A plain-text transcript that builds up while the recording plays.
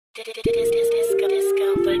It's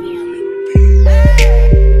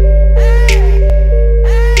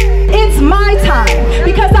my time,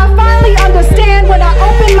 because I finally understand when I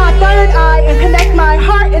open my third eye and connect my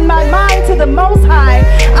heart and my mind to the Most High,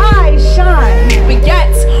 I shine. But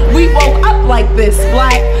yet, we woke up like this.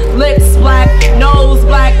 Black lips, black nose,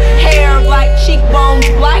 black hair, black cheekbones,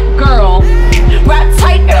 black girl wrapped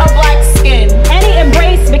tight in her black skin. Any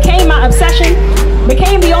embrace became my obsession,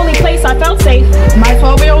 became the only place I felt safe. My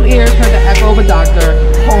 12-year-old ears heard the echo of a doctor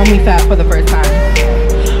calling me fat for the first time.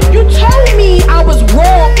 You told me I was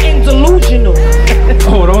wrong and delusional.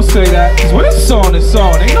 Oh, don't say that, cause when it's on, it's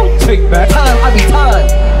on. Ain't no take back. Time, I be time.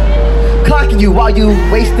 Clocking you while you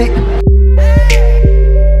waste it.